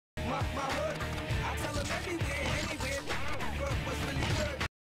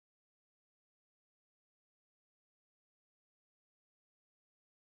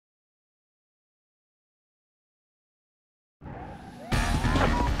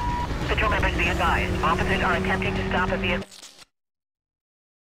Be advised, officers are attempting to stop a vehicle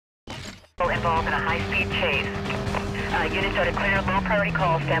involved in a high-speed chase. Units are to clear low-priority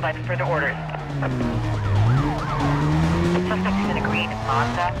calls. Stand by for further orders. Suspect is in a green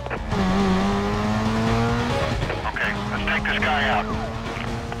Mazda. Okay, let's take this guy out.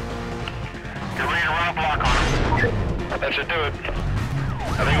 Get ready to run a block on him. That should do it.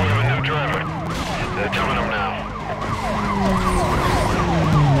 I think we have a new driver. They're jumping him now.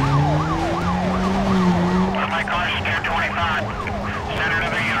 My car's 1025. Send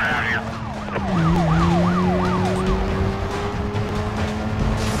another unit out here.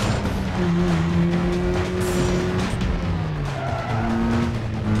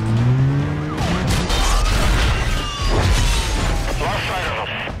 Lost sight of him.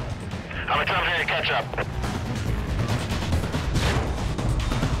 How many times did you catch up?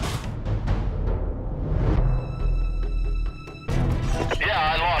 Yeah,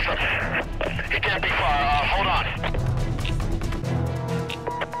 I lost him. He can't be far. Hold on.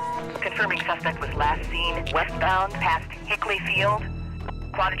 Confirming suspect was last seen westbound past Hickley Field.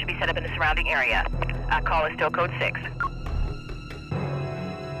 Quad should be set up in the surrounding area. Call is still code 6.